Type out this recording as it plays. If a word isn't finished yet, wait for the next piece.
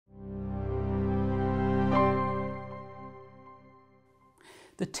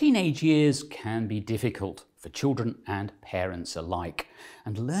The teenage years can be difficult for children and parents alike,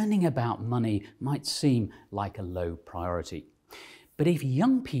 and learning about money might seem like a low priority. But if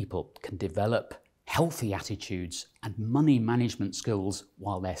young people can develop healthy attitudes and money management skills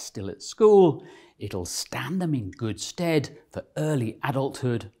while they're still at school, it'll stand them in good stead for early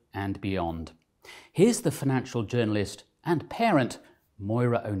adulthood and beyond. Here's the financial journalist and parent,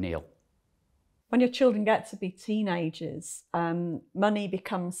 Moira O'Neill. When your children get to be teenagers, money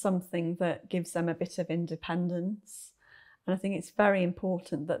becomes something that gives them a bit of independence. And I think it's very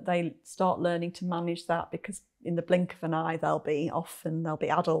important that they start learning to manage that, because in the blink of an eye, they'll be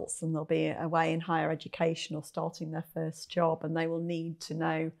adults and they'll be away in higher education or starting their first job, and they will need to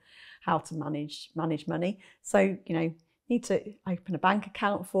know how to manage money. So, need to open a bank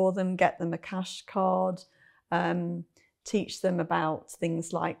account for them, get them a cash card, teach them about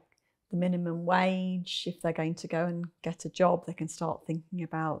things like the minimum wage. If they're going to go and get a job, they can start thinking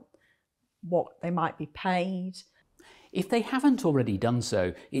about what they might be paid. If they haven't already done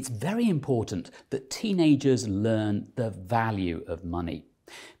so, it's very important that teenagers learn the value of money.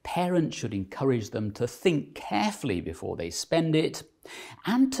 Parents should encourage them to think carefully before they spend it,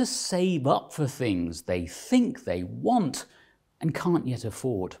 and to save up for things they think they want and can't yet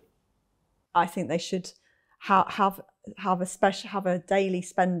afford. I think they should have a daily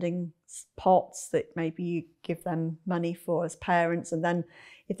spending pots that maybe you give them money for as parents, and then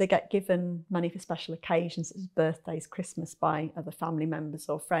if they get given money for special occasions such as birthdays, Christmas, by other family members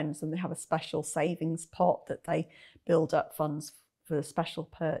or friends, then they have a special savings pot that they build up funds for a special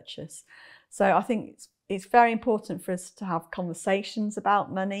purchase. So I think it's very important for us to have conversations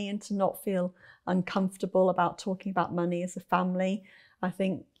about money and to not feel uncomfortable about talking about money as a family. I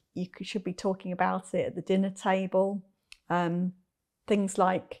think you should be talking about it at the dinner table. Things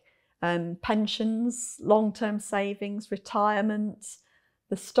like pensions, long-term savings, retirement,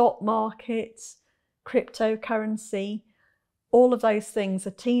 the stock market, cryptocurrency, all of those things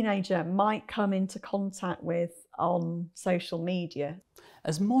a teenager might come into contact with on social media.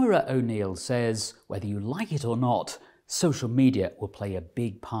 As Moira O'Neill says, whether you like it or not, social media will play a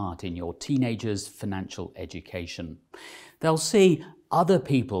big part in your teenagers' financial education. They'll see other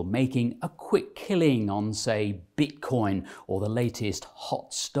people making a quick killing on, say, Bitcoin or the latest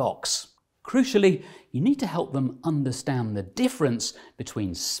hot stocks. Crucially, you need to help them understand the difference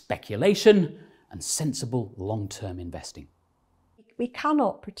between speculation and sensible long-term investing. We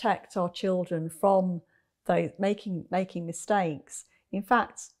cannot protect our children from those making mistakes. In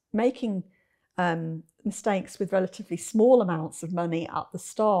fact, making mistakes with relatively small amounts of money at the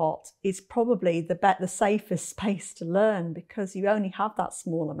start is probably the safest space to learn, because you only have that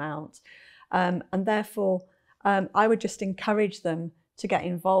small amount. And therefore, I would just encourage them to get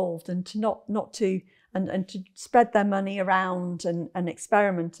involved and to to spread their money around and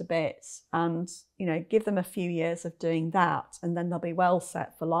experiment a bit, and give them a few years of doing that, and then they'll be well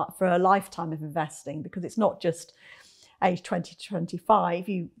set for a lifetime of investing, because it's not just age 20 to 25,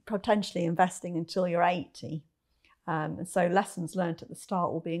 you potentially investing until you're 80. And so lessons learned at the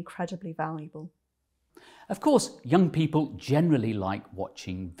start will be incredibly valuable. Of course, young people generally like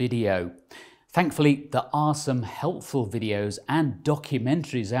watching video. Thankfully, there are some helpful videos and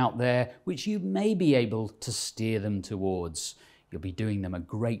documentaries out there which you may be able to steer them towards. You'll be doing them a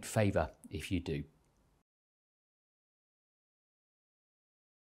great favour if you do.